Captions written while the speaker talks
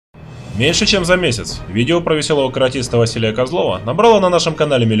Меньше чем за месяц видео про веселого каратиста Василия Козлова набрало на нашем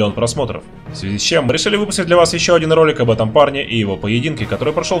канале 1 000 000 просмотров, в связи с чем мы решили выпустить для вас еще один ролик об этом парне и его поединке,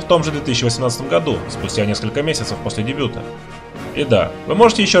 который прошел в том же 2018 году, спустя несколько месяцев после дебюта. И да, вы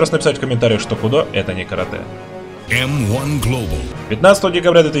можете еще раз написать в комментариях, что кудо это не карате. M1 Global. 15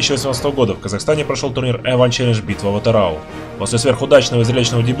 декабря 2018 года в Казахстане прошел турнир M1 Challenge битва в Атырау. После сверхудачного и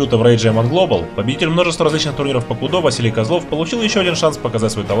зрелищного дебюта в рейдже M1 Global, победитель множества различных турниров по кудо Василий Kozlov получил еще один шанс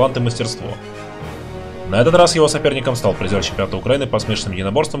показать свой талант и мастерство. На этот раз его соперником стал призер чемпионата Украины по смешанным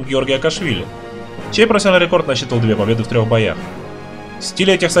единоборствам Georgiy Akoshvili, чей профессиональный рекорд насчитывал 2 победы в 3 боях.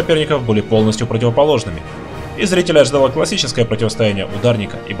 Стили этих соперников были полностью противоположными, и зрителя ожидало классическое противостояние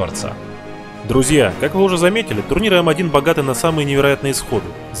ударника и борца. Друзья, как вы уже заметили, турниры М1 богаты на самые невероятные исходы,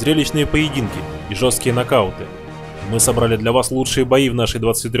 зрелищные поединки и жесткие нокауты. Мы собрали для вас лучшие бои в нашей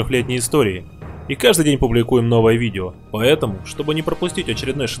 23-летней истории, и каждый день публикуем новое видео. Поэтому, чтобы не пропустить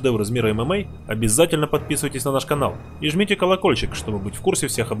очередной шедевр из мира ММА, обязательно подписывайтесь на наш канал и жмите колокольчик, чтобы быть в курсе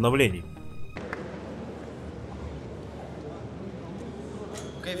всех обновлений.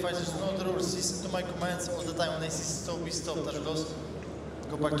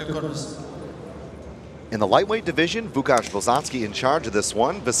 In the lightweight division, Vukash Bolzansky in charge of this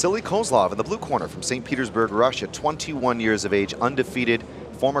one. Vasily Kozlov in the blue corner from St. Petersburg, Russia, 21 years of age, undefeated,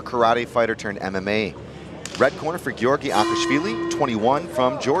 former karate fighter turned MMA. Red corner for Georgiy Akoshvili, 21,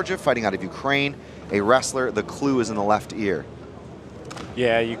 from Georgia, fighting out of Ukraine, a wrestler. The clue is in the left ear.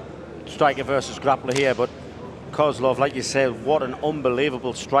 Yeah, you striker versus grappler here, but Kozlov, like you said, what an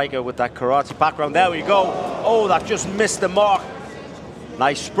unbelievable striker with that karate background. There we go. Oh, that just missed the mark.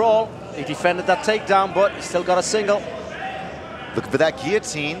 Nice sprawl. He defended that takedown, but he still got a single. Looking for that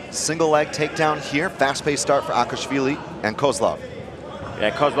guillotine, single leg takedown here. Fast-paced start for Akoshvili and Kozlov.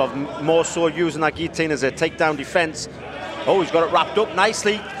 Yeah, Kozlov more so using that guillotine as a takedown defense. Oh, he's got it wrapped up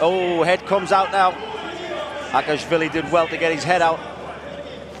nicely. Oh, head comes out now. Akoshvili did well to get his head out.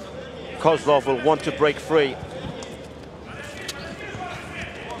 Kozlov will want to break free.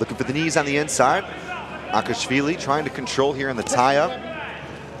 Looking for the knees on the inside. Akoshvili trying to control here in the tie-up.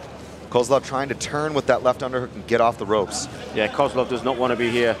 Kozlov trying to turn with that left underhook and get off the ropes. Yeah, Kozlov does not want to be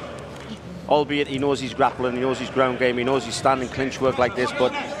here. Albeit he knows he's grappling, he knows his ground game, he knows he's standing clinch work like this,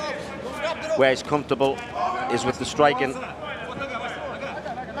 but where he's comfortable is with the striking.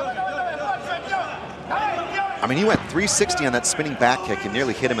 I mean, he went 360 on that spinning back kick and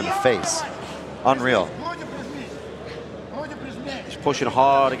nearly hit him in the face. Unreal. He's pushing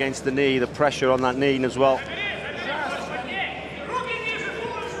hard against the knee, the pressure on that knee as well.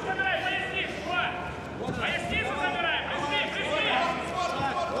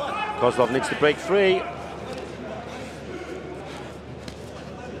 Kozlov needs to break free.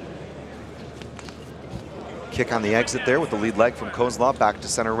 Kick on the exit there with the lead leg from Kozlov back to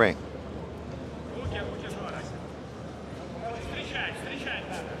center ring.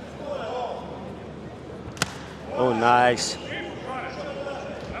 Oh, nice.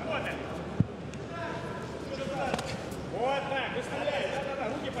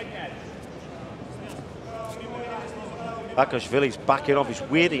 Akoshvili's backing off, he's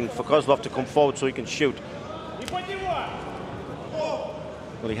waiting for Kozlov to come forward so he can shoot.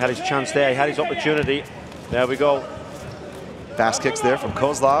 Well, he had his chance there, he had his opportunity. There we go. Fast kicks there from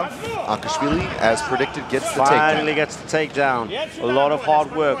Kozlov. Akoshvili, as predicted, gets the takedown. Finally gets the takedown. A lot of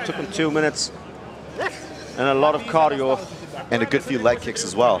hard work, took him 2 minutes. And a lot of cardio. And a good few leg kicks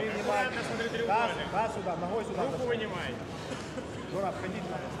as well.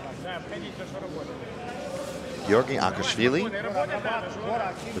 Georgiy Akoshvili,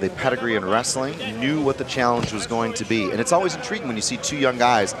 with a pedigree in wrestling, knew what the challenge was going to be. And it's always intriguing when you see two young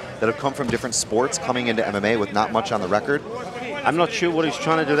guys that have come from different sports coming into MMA with not much on the record. I'm not sure what he's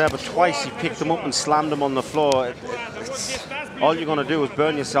trying to do there, but twice he picked them up and slammed them on the floor. All you're going to do is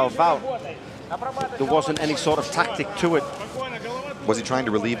burn yourself out. There wasn't any sort of tactic to it. Was he trying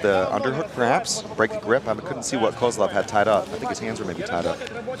to relieve the underhook, perhaps? Break the grip? I couldn't see what Kozlov had tied up. I think his hands were maybe tied up.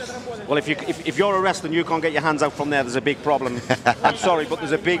 Well, if you're a wrestler and you can't get your hands out from there, there's a big problem. I'm sorry, but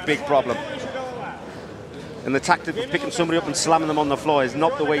there's a big, big problem. And the tactic of picking somebody up and slamming them on the floor is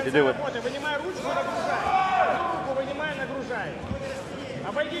not the way to do it.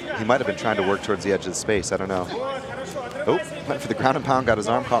 He might have been trying to work towards the edge of the space. I don't know. Oh, went for the ground and pound, got his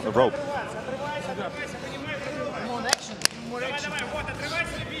arm caught in the rope.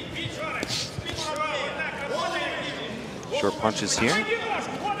 Short punches here.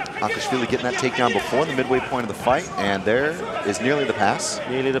 Akoshvili getting that takedown before the midway point of the fight, and there is nearly the pass.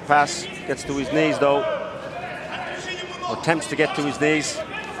 Nearly the pass. Gets to his knees, though. Or attempts to get to his knees.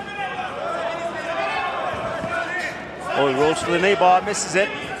 Oh, he rolls for the knee bar, misses it.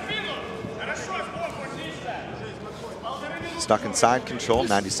 Stuck inside control,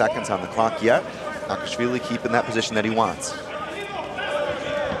 90 seconds on the clock yet. Akoshvili keeping that position that he wants.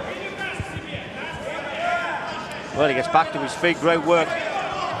 Well, he gets back to his feet, great work.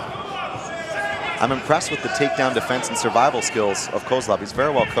 I'm impressed with the takedown defense and survival skills of Kozlov. He's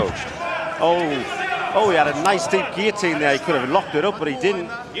very well coached. Oh, he had a nice deep guillotine there. He could have locked it up, but he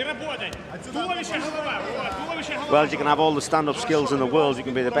didn't. Well, you can have all the stand-up skills in the world. You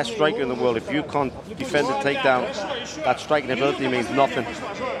can be the best striker in the world. If you can't defend a takedown, that striking ability means nothing.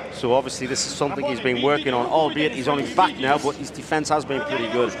 So obviously this is something he's been working on, albeit he's on his back now, but his defense has been pretty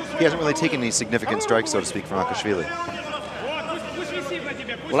good. He hasn't really taken any significant strikes, so to speak, from Akoshvili.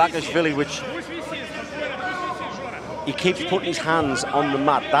 Well, Akoshvili, which he keeps putting his hands on the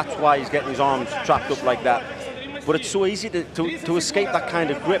mat. That's why he's getting his arms trapped up like that. But it's so easy to escape that kind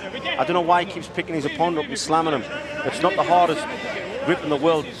of grip. I don't know why he keeps picking his opponent up and slamming him. It's not the hardest grip in the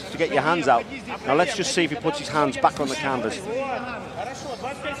world to get your hands out. Now let's just see if he puts his hands back on the canvas.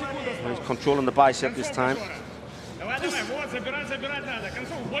 He's controlling the bicep this time.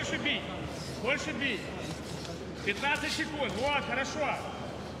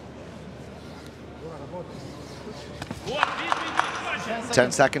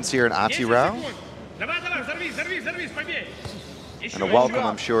 Ten seconds here in Ati round. And a welcome,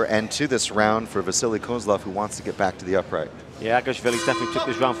 I'm sure, end to this round for Vasily Kozlov, who wants to get back to the upright. Yeah, Akoshvili definitely took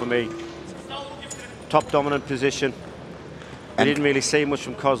this round for me. Top dominant position. I didn't really see much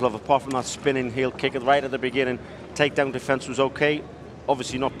from Kozlov apart from that spinning heel kick right at the beginning. Takedown defense was okay.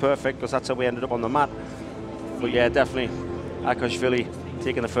 Obviously not perfect because that's how we ended up on the mat. But yeah, definitely Akoshvili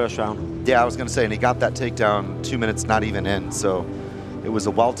taking the first round. Yeah, I was going to say, and he got that takedown 2 minutes not even in, so it was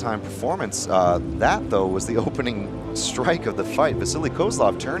a well-timed performance. That, though, was the opening strike of the fight. Vasily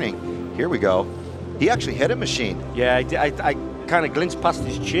Kozlov turning. Here we go. He actually hit a machine. Yeah, I kind of glimpsed past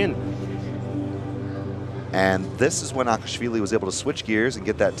his chin. And this is when Akoshvili was able to switch gears and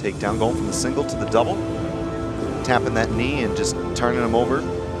get that takedown, going from the single to the double, tapping that knee and just turning him over.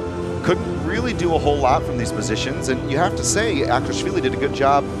 Couldn't really do a whole lot from these positions, and you have to say Akoshvili did a good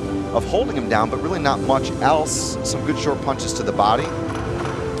job of holding him down, but really not much else. Some good short punches to the body.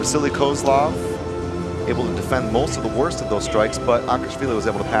 Vasily Kozlov able to defend most of the worst of those strikes, but Akoshvili was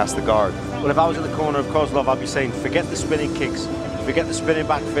able to pass the guard. Well, if I was in the corner of Kozlov, I'd be saying, forget the spinning kicks, forget the spinning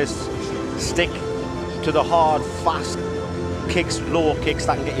back fists, stick to the hard, fast kicks, lower kicks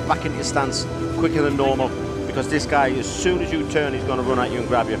that can get you back into your stance quicker than normal, because this guy, as soon as you turn, he's going to run at you and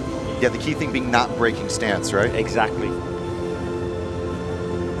grab you. Yeah, the key thing being not breaking stance, right? Exactly.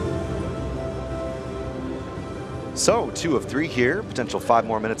 So, 2 of 3 here, potential 5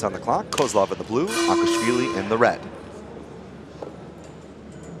 more minutes on the clock. Kozlov in the blue, Akoshvili in the red.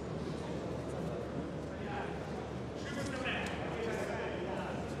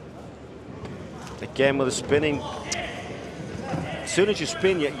 Again with the spinning. As soon as you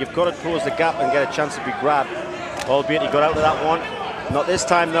spin, you've got to close the gap and get a chance to be grabbed. Albeit he got out of that one. Not this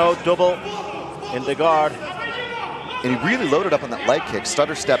time though, double in the guard. And he really loaded up on that leg kick.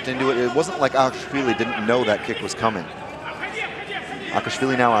 Stutter stepped into it. It wasn't like Akoshvili didn't know that kick was coming.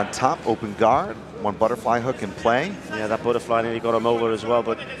 Akoshvili now on top, open guard. One butterfly hook in play. Yeah, that butterfly nearly got him over as well,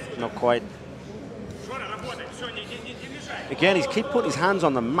 but not quite. Again, he's keep putting his hands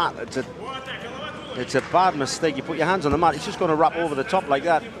on the mat. It's a bad mistake. You put your hands on the mat, it's just going to wrap over the top like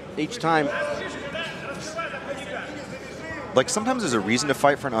that each time. Like, sometimes there's a reason to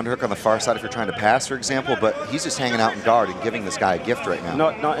fight for an underhook on the far side if you're trying to pass, for example, but he's just hanging out in guard and giving this guy a gift right now.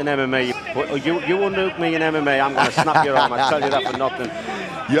 Not in MMA. You underhook me in MMA, I'm going to snap your arm. I tell you that for nothing.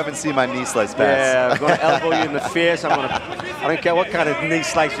 You haven't seen my knee slice pass. Yeah, I'm going to elbow you in the face. I don't care what kind of knee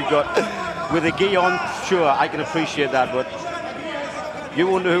slice you've got. With a gi on, sure, I can appreciate that, but you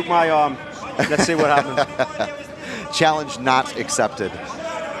underhook my arm. Let's see what happens. Challenge not accepted.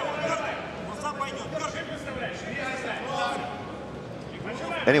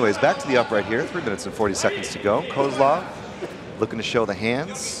 Anyways, back to the upright here. 3 minutes and 40 seconds to go. Kozlov looking to show the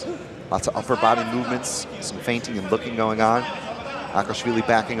hands. Lots of upper body movements, some feinting and looking going on. Akoshvili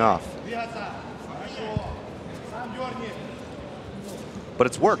backing off. But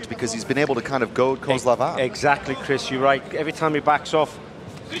it's worked because he's been able to kind of goad Kozlov out. Exactly, Chris, you're right. Every time he backs off,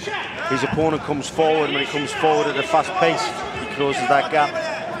 his opponent comes forward. When he comes forward at a fast pace, he closes that gap.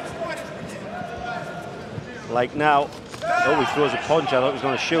 Like now. Oh, he throws a punch. I thought he was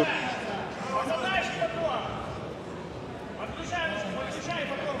going to shoot.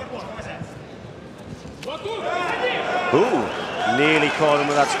 Ooh. Nearly caught him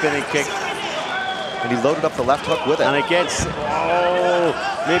with that spinning kick. And he loaded up the left hook with it. And again, oh,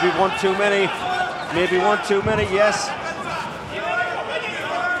 maybe one too many. Maybe one too many, yes.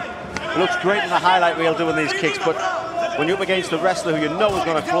 It looks great in the highlight reel doing these kicks, but when you're up against a wrestler who you know is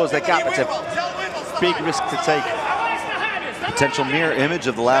going to close their gap, it's a big risk to take. Potential mirror image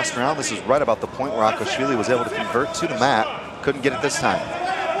of the last round. This is right about the point where Akoshvili was able to convert to the mat. Couldn't get it this time.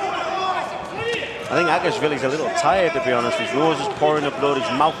 I think Akoshvili's a little tired, to be honest. His nose is pouring the blood,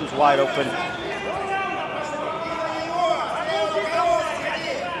 his mouth is wide open.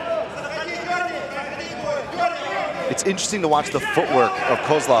 It's interesting to watch the footwork of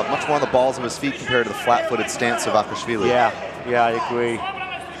Kozlov, much more on the balls of his feet compared to the flat-footed stance of Akoshvili. Yeah, I agree.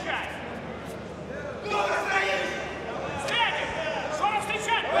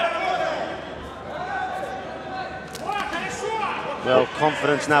 Well,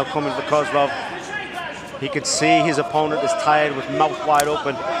 confidence now coming for Kozlov. He can see his opponent is tired with mouth wide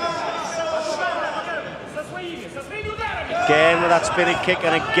open. Again with that spinning kick,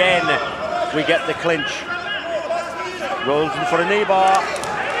 and again we get the clinch. Rolls in for a knee bar.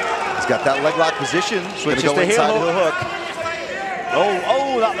 He's got that leg lock position. Switches go to heel inside hook. the hook.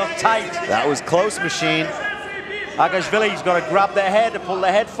 Oh, that looked tight. That was close, Machine. Akoshvili's got to grab their head and pull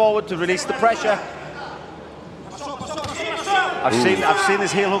their head forward to release the pressure. I've seen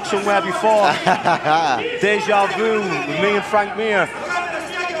this heel hook somewhere before. Deja vu with me and Frank Mir.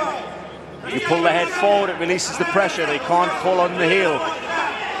 You pull the head forward, it releases the pressure. They can't pull on the heel.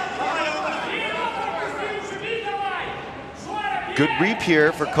 Good reap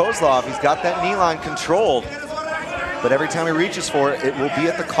here for Kozlov. He's got that knee line controlled. But every time he reaches for it, it will be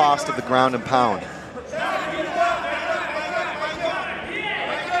at the cost of the ground and pound.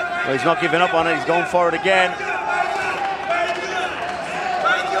 Well, he's not giving up on it. He's going for it again.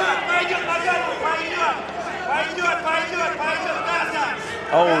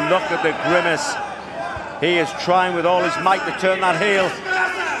 Oh, look at the grimace. He is trying with all his might to turn that heel.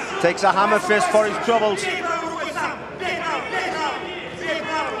 Takes a hammer fist for his troubles.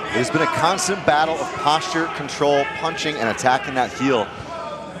 There's been a constant battle of posture, control, punching, and attacking that heel.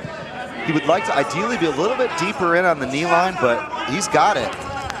 He would like to ideally be a little bit deeper in on the knee line, but he's got it.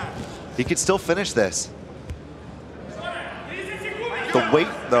 He could still finish this. The weight,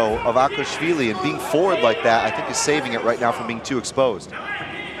 though, of Akoshvili and being forward like that, I think is saving it right now from being too exposed.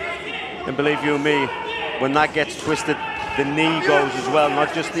 And believe you me, when that gets twisted, the knee goes as well,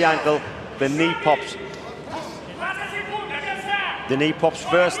 not just the ankle, the knee pops. The knee pops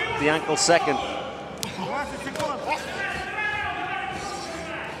first, the ankle second.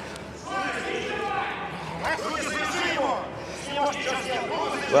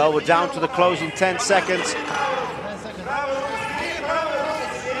 Well, we're down to the closing 10 seconds.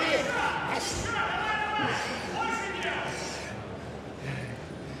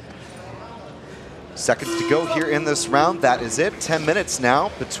 Seconds to go here in this round. That is it. 10 minutes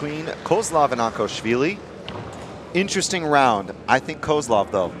now between Kozlov and Akoshvili. Interesting round. I think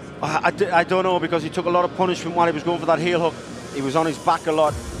Kozlov, though. I don't know, because he took a lot of punishment while he was going for that heel hook. He was on his back a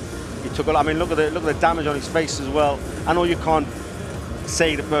lot. He took a lot. I mean, look at the damage on his face as well. I know you can't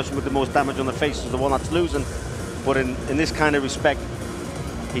say the person with the most damage on the face is the one that's losing, but in this kind of respect,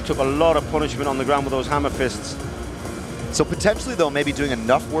 he took a lot of punishment on the ground with those hammer fists. So potentially, though, maybe doing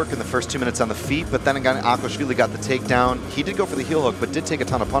enough work in the first 2 minutes on the feet, but then again, Akoshvili got the takedown. He did go for the heel hook, but did take a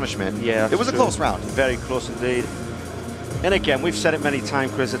ton of punishment. Yeah, it was a close round. Very close indeed. And again, we've said it many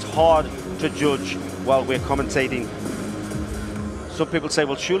times, Chris, it's hard to judge while we're commentating. Some people say,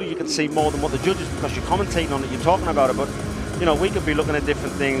 well, surely you can see more than what the judges, because you're commentating on it, you're talking about it, but, you know, we could be looking at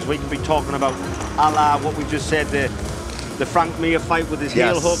different things. We could be talking about, a la what we just said, the Frank Mir fight with his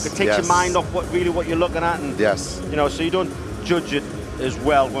heel hook. It takes your mind off what you're looking at. And, you know, so you don't judge it as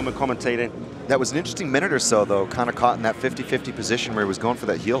well when we're commentating. That was an interesting minute or so, though, kind of caught in that 50-50 position where he was going for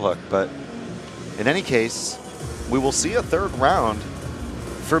that heel hook. But in any case, we will see a third round.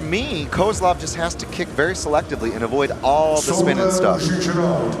 For me, Kozlov just has to kick very selectively and avoid all the spin and stuff.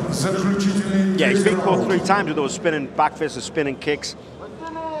 Yeah, he's been caught 3 times with those spinning back fists and spinning kicks.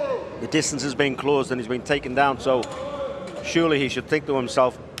 The distance has been closed and he's been taken down, so surely he should think to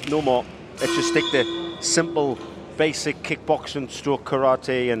himself, no more. Let's just stick to simple, basic kickboxing, stroke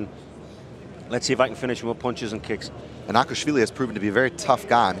karate, and let's see if I can finish him with punches and kicks. And Akoshvili has proven to be a very tough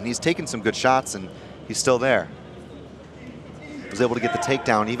guy. I mean, he's taken some good shots and he's still there. Was able to get the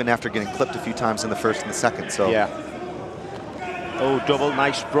takedown even after getting clipped a few times in the first and the second. So yeah. Oh, double,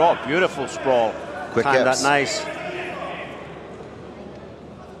 nice sprawl, beautiful sprawl. Quick timed hips. That nice.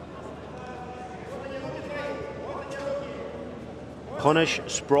 Punish,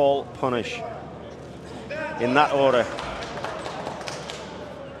 sprawl, punish. In that order.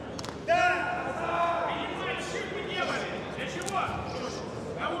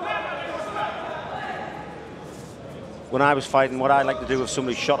 When I was fighting, what I like to do if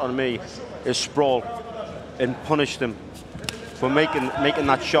somebody shot on me is sprawl. and punish them for making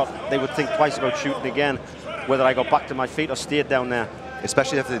that shot, they would think twice about shooting again, whether I got back to my feet or stayed down there.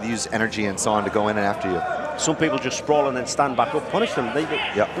 Especially if they use energy and so on to go in and after you. Some people just sprawl and then stand back up. Punish them.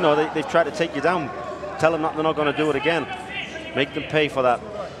 Yep. You know, they've tried to take you down. Tell them that they're not going to do it again. Make them pay for that.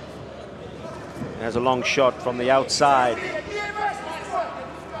 There's a long shot from the outside.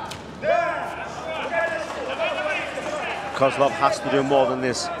 Kozlov has to do more than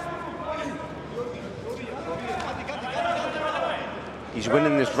this. He's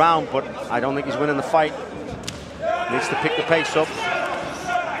winning this round, but I don't think he's winning the fight. Needs to pick the pace up,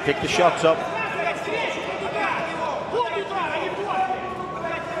 pick the shots up.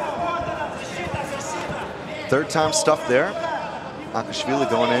 Third time stuff there. Akoshvili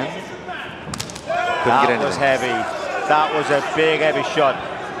going in. That was heavy. That was a big, heavy shot.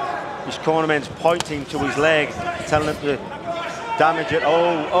 His cornerman's pointing to his leg, telling him to damage it.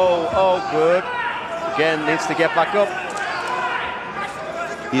 Oh, good. Again, needs to get back up.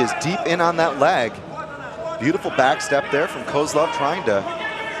 He is deep in on that leg. Beautiful back step there from Kozlov, trying to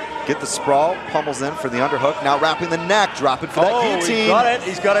get the sprawl. Pummels in for the underhook. Now wrapping the neck, dropping for that guillotine. He's got it.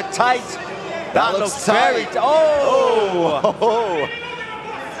 He's got it tight. That looks tight. Very oh!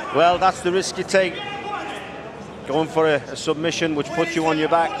 Well, that's the risk you take. Going for a submission which puts you on your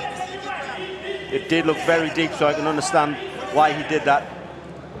back. It did look very deep, so I can understand why he did that.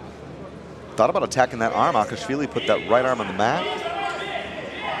 Thought about attacking that arm. Akoshvili put that right arm on the mat.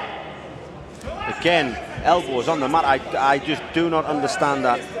 Again, elbows on the mat. I just do not understand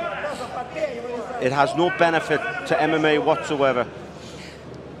that. It has no benefit to MMA whatsoever.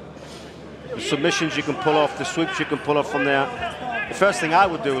 The submissions you can pull off, the sweeps you can pull off from there. The first thing I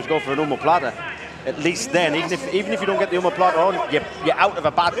would do is go for an omoplata. At least then, even if you don't get the omoplata on, you're out of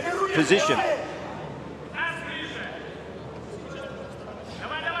a bad position.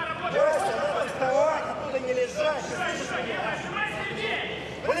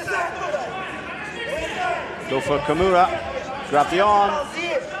 Go for Kimura, grab the arm.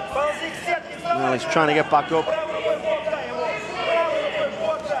 Well, he's trying to get back up.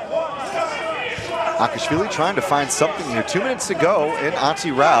 Akoshvili trying to find something here. 2 minutes to go in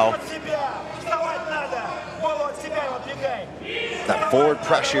Ati Rao. That forward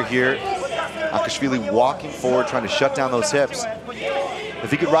pressure here. Akoshvili walking forward, trying to shut down those hips.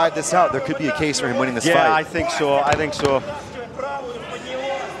 If he could ride this out, there could be a case for him winning this fight. Yeah, I think so. I think so.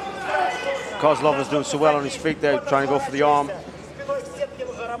 Kozlov is doing so well on his feet there, trying to go for the arm.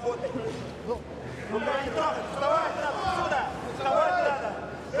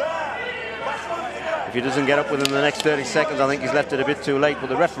 If he doesn't get up within the next 30 seconds, I think he's left it a bit too late. But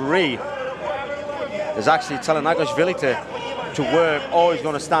the referee is actually telling Akoshvili to work, or he's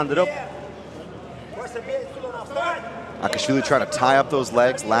going to stand it up. Akoshvili trying to tie up those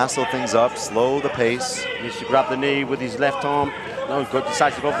legs, lasso things up, slow the pace. He needs to grab the knee with his left arm. No, he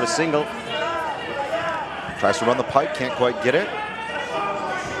decides to go for a single. Tries to run the pipe, can't quite get it.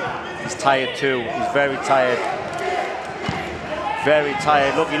 He's tired too. He's very tired. Very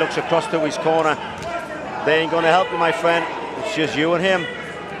tired. Look, he looks across to his corner. They ain't going to help you, my friend. It's just you and him.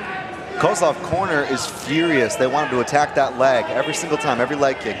 Kozlov corner is furious. They want him to attack that leg every single time, every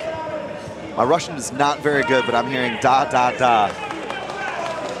leg kick. My Russian is not very good, but I'm hearing da, da, da.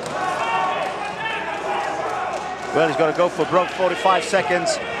 Well, he's got to go for broke. 45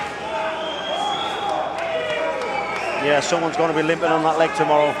 seconds. Yeah, someone's going to be limping on that leg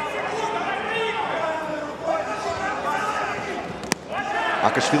tomorrow.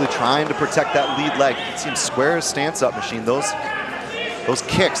 Akoshvili trying to protect that lead leg. You can see him square his stance up machine. Those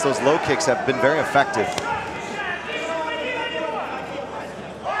kicks, those low kicks have been very effective.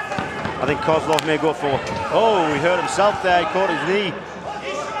 I think Kozlov may go for... Oh, he hurt himself there. He caught his knee.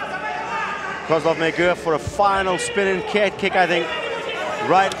 Kozlov may go for a final spinning kick, I think,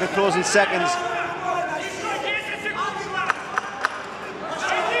 right at the closing seconds.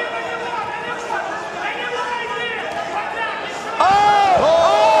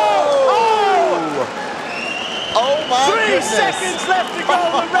 Oh my 3 goodness. seconds left to go.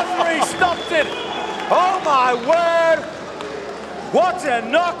 The referee stopped it. Oh my word. What a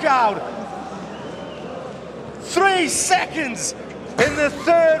knockout. 3 seconds in the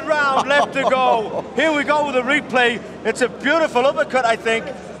third round left to go. Here we go with the replay. It's a beautiful uppercut, I think.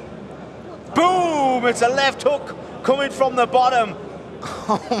 Boom. It's a left hook coming from the bottom.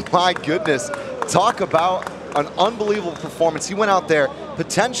 Oh my goodness. Talk about an unbelievable performance. He went out there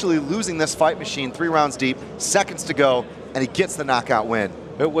potentially losing this fight machine 3 rounds deep, seconds to go, and he gets the knockout win.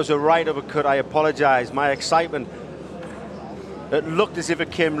 It was a right uppercut. I apologize. My excitement. It looked as if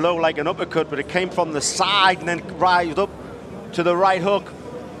it came low like an uppercut, but it came from the side and then rised up to the right hook.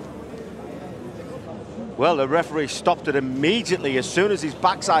 Well, the referee stopped it immediately as soon as his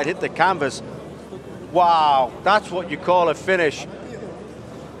backside hit the canvas. Wow, that's what you call a finish.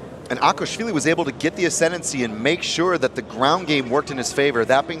 And Akoshvili was able to get the ascendancy and make sure that the ground game worked in his favor.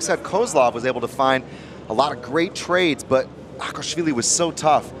 That being said, Kozlov was able to find a lot of great trades, but Akoshvili was so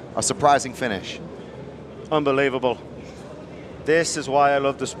tough. A surprising finish. Unbelievable. This is why I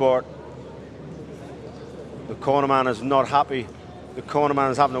love the sport. The cornerman is not happy. The cornerman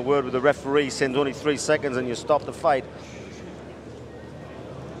is having a word with the referee, saying only 3 seconds and you stop the fight.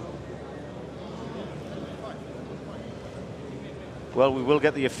 Well, we will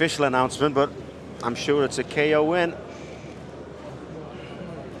get the official announcement, but I'm sure it's a KO win.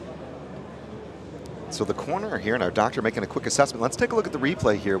 So the corner here and our doctor making a quick assessment. Let's take a look at the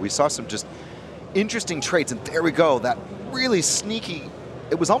replay here. We saw some just interesting trades, and there we go. That really sneaky,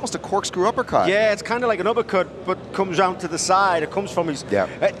 it was almost a corkscrew uppercut. Yeah, it's kind of like an uppercut, but comes round to the side. It comes from his... Yeah.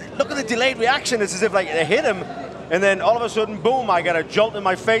 Look at the delayed reaction. It's as if like they hit him, and then all of a sudden, boom, I get a jolt in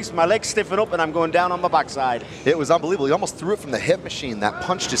my face, my legs stiffen up, and I'm going down on my backside. It was unbelievable. He almost threw it from the hip machine. That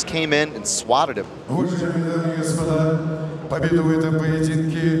punch just came in and swatted him. Победу в этом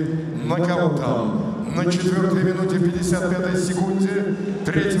поединке нокаутом на 4-й минуте 55-й секунде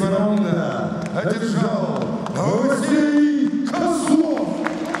третьего раунда одержал Василий Kozlov,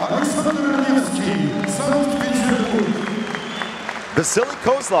 Александр Невский, Санкт-Петербург. Vasily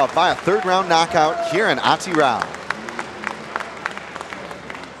Kozlov by a third round knockout here in Atirau.